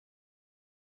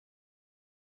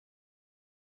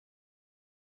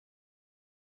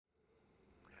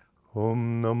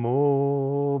Om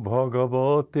Namo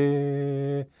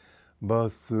Bhagavate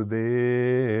Vasudevaya.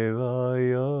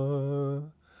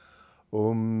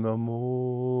 Om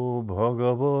Namo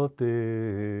Bhagavate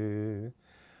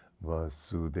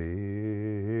Vasudevaya.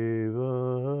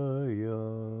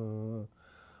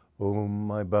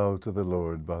 Om, I bow to the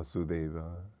Lord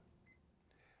Vasudeva.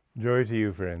 Joy to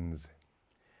you, friends.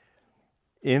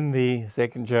 In the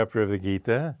second chapter of the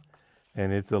Gita,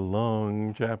 and it's a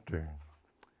long chapter,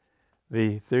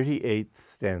 the 38th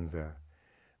stanza,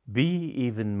 be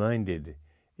even-minded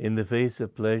in the face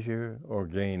of pleasure or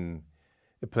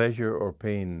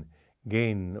pain,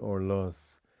 gain or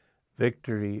loss,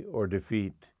 victory or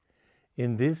defeat.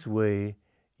 In this way,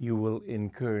 you will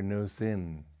incur no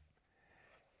sin.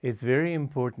 It's very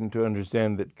important to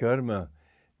understand that karma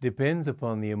depends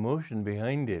upon the emotion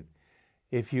behind it.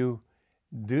 If you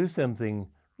do something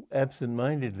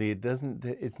absent-mindedly,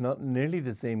 it's not nearly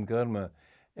the same karma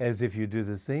as if you do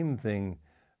the same thing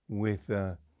with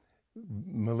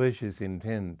malicious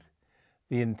intent.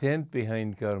 The intent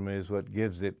behind karma is what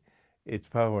gives it its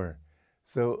power.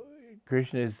 So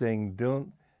Krishna is saying,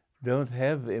 don't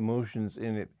have emotions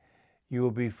in it. You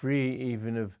will be free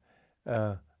even of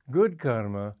good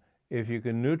karma if you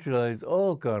can neutralize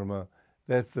all karma.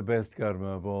 That's the best karma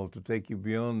of all, to take you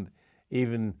beyond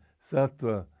even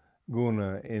sattva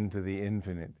guna into the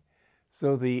infinite.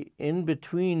 So the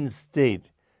in-between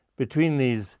state between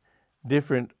these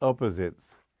different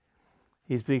opposites,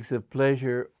 he speaks of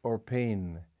pleasure or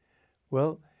pain.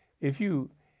 Well, if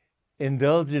you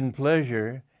indulge in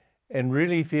pleasure and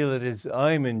really feel it is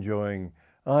I'm enjoying,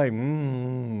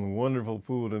 wonderful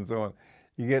food and so on,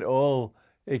 you get all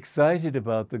excited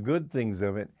about the good things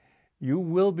of it, you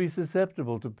will be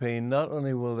susceptible to pain. Not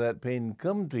only will that pain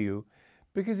come to you,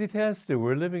 because it has to.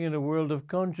 We're living in a world of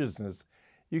consciousness.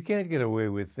 You can't get away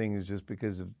with things just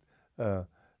because of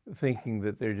thinking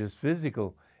that they're just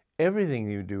physical. Everything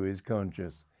you do is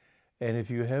conscious. And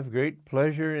if you have great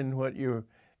pleasure in what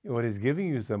is giving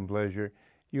you some pleasure,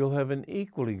 you'll have an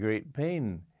equally great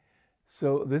pain.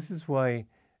 So this is why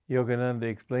Yogananda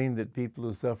explained that people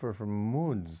who suffer from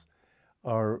moods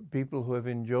are people who have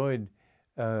enjoyed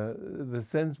the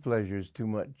sense pleasures too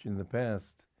much in the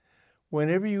past.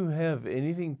 Whenever you have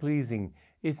anything pleasing,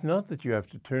 it's not that you have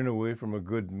to turn away from a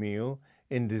good meal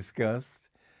in disgust.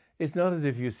 It's not as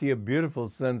if you see a beautiful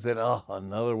sunset,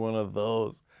 another one of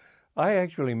those. I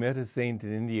actually met a saint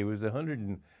in India. He was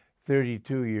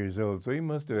 132 years old, so he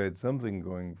must have had something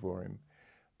going for him.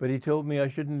 But he told me I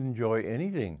shouldn't enjoy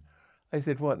anything. I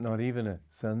said, what, not even a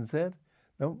sunset?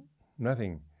 No,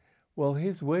 nothing. Well,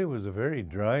 his way was a very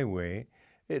dry way.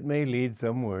 It may lead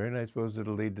somewhere, and I suppose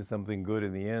it'll lead to something good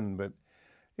in the end, but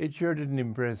it sure didn't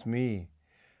impress me.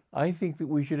 I think that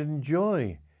we should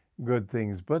enjoy good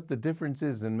things, but the difference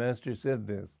is, and Master said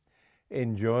this,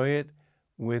 enjoy it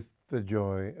with the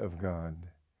joy of God.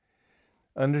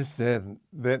 Understand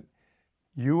that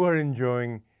you are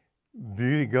enjoying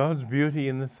beauty, God's beauty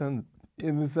in the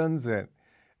sunset,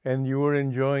 and you are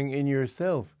enjoying in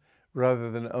yourself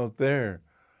rather than out there.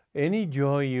 Any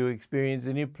joy you experience,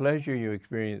 any pleasure you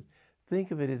experience, think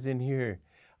of it as in here.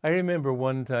 I remember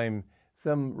one time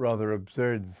some rather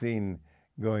absurd scene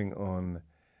going on,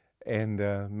 and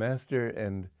Master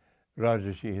and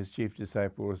Rajarshi, his chief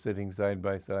disciple, were sitting side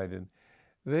by side, and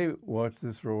they watched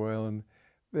this for a while, and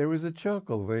there was a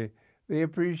chuckle. They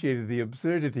appreciated the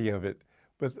absurdity of it,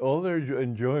 but all their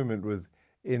enjoyment was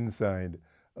inside.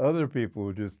 Other people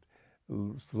would just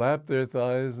slap their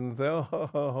thighs and say, oh,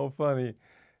 how funny.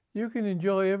 You can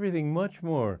enjoy everything much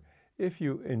more if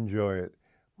you enjoy it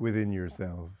within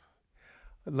yourself.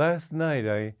 Last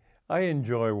night, I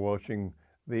enjoy watching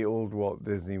the old Walt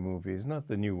Disney movies, not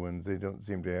the new ones. They don't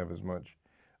seem to have as much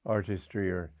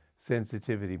artistry or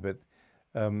sensitivity, but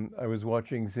I was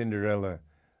watching Cinderella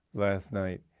last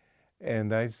night,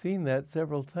 and I've seen that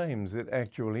several times. It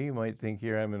actually, you might think,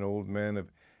 here I'm an old man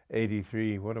of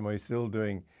 83, what am I still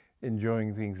doing,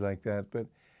 enjoying things like that? But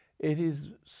it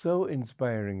is so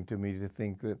inspiring to me to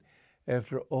think that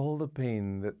after all the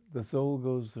pain that the soul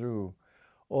goes through,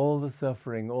 all the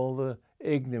suffering, all the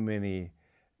ignominy,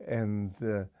 and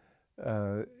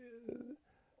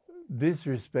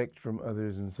disrespect from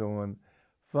others and so on,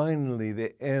 finally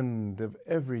the end of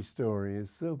every story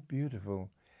is so beautiful.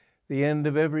 The end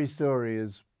of every story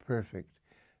is perfect,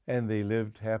 and they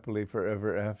lived happily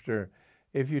forever after.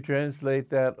 If you translate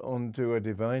that onto a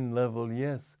divine level,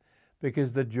 yes,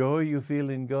 because the joy you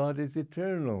feel in God is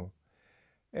eternal.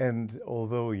 And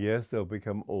although, yes, they'll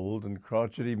become old and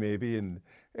crotchety maybe and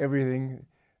everything,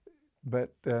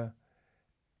 but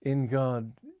in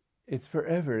God, it's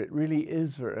forever. It really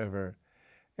is forever.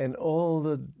 And all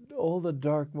the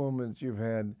dark moments you've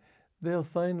had, they'll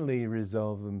finally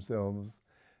resolve themselves.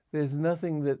 There's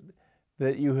nothing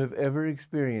that you have ever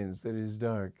experienced that is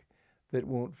dark that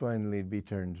won't finally be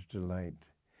turned to light.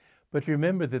 But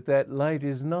remember that light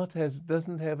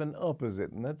doesn't have an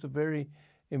opposite, and that's a very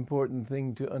important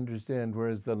thing to understand.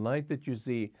 Whereas the light that you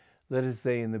see, let us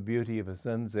say in the beauty of a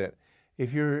sunset,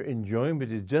 if your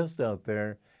enjoyment is just out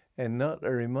there and not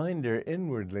a reminder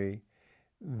inwardly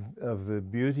of the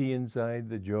beauty inside,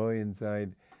 the joy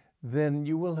inside, then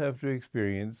you will have to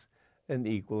experience an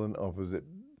equal and opposite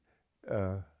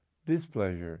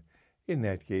displeasure. In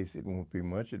that case, it won't be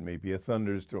much. It may be a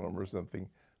thunderstorm or something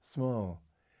small.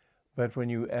 But when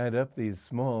you add up these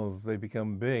smalls, they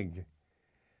become big.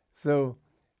 So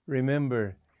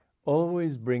remember,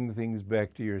 always bring things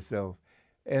back to yourself,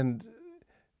 and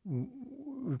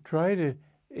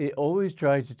always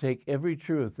try to take every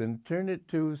truth and turn it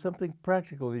to something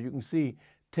practical that you can see.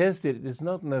 Test it. It's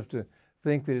not enough to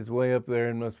think that it's way up there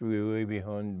and must be way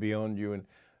beyond you,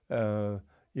 and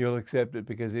you'll accept it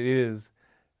because it is.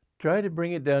 Try to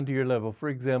bring it down to your level. For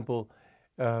example,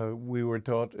 we were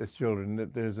taught as children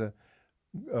that there's a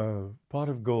pot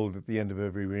of gold at the end of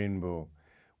every rainbow.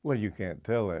 Well, you can't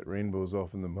tell that. Rainbow's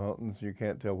off in the mountains. You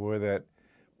can't tell where that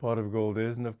pot of gold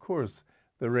is. And of course,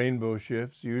 the rainbow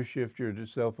shifts. You shift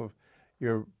yourself of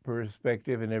your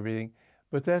perspective and everything.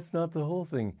 But that's not the whole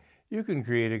thing. You can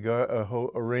create a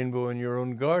rainbow in your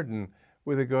own garden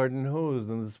with a garden hose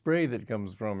and the spray that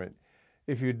comes from it.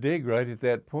 If you dig right at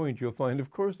that point, you'll find,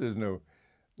 of course, there's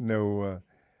no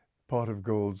pot of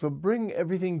gold. So bring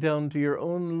everything down to your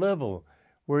own level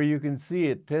where you can see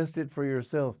it, test it for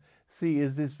yourself. See,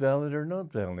 is this valid or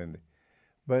not valid?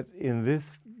 But in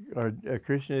this,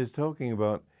 Krishna is talking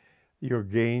about your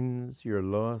gains, your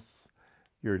loss,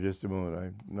 just a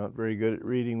moment, I'm not very good at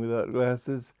reading without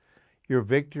glasses, your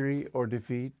victory or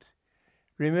defeat.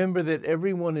 Remember that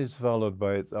everyone is followed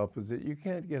by its opposite. You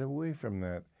can't get away from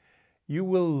that. You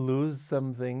will lose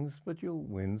some things, but you'll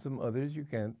win some others. You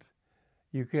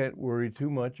can't worry too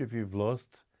much if you've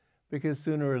lost, because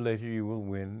sooner or later you will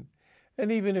win.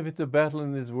 And even if it's a battle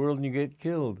in this world and you get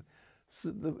killed,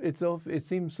 it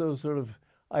seems so sort of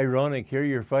ironic. Here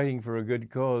you're fighting for a good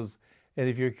cause, and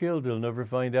if you're killed, you'll never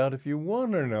find out if you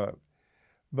won or not.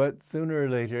 But sooner or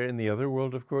later, in the other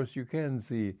world, of course, you can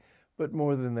see. But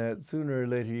more than that, sooner or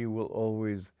later you will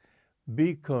always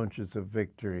be conscious of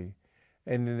victory.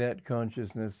 And in that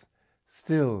consciousness,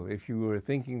 still, if you were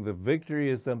thinking the victory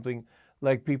is something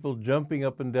like people jumping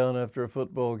up and down after a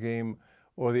football game,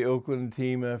 or the Oakland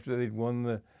team after they'd won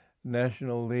the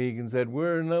National League and said,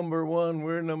 we're number one,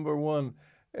 we're number one.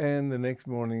 And the next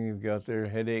morning you've got their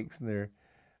headaches and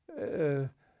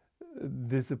their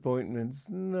disappointments.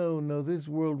 No, this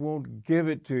world won't give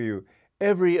it to you.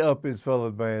 Every up is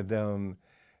followed by a down.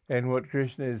 And what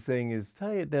Krishna is saying is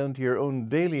tie it down to your own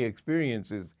daily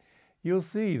experiences. You'll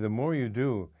see, the more you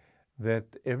do, that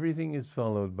everything is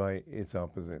followed by its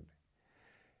opposite.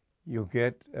 You'll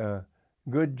get a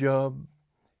good job,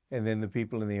 and then the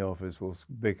people in the office will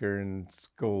bicker and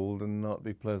scold and not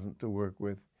be pleasant to work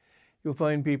with. You'll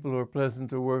find people who are pleasant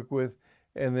to work with,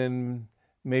 and then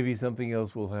maybe something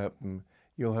else will happen.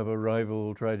 You'll have a rival who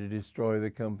will try to destroy the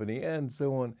company, and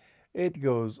so on. It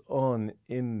goes on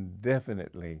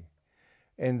indefinitely.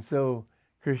 And so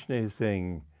Krishna is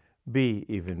saying, be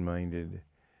even-minded.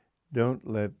 Don't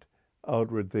let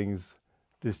outward things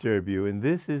disturb you. And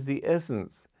this is the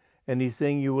essence. And he's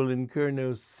saying you will incur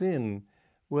no sin.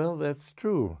 Well, that's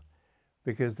true,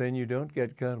 because then you don't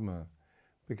get karma.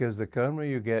 Because the karma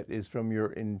you get is from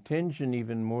your intention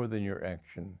even more than your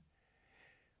action.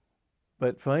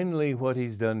 But finally, what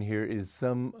he's done here is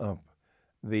sum up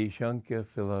the Sankhya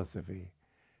philosophy.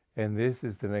 And this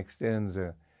is the next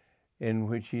stanza, in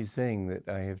which he's saying that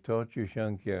I have taught you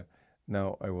Sankhya,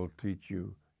 now I will teach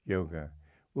you yoga.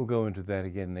 We'll go into that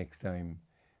again next time.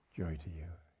 Joy to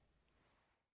you.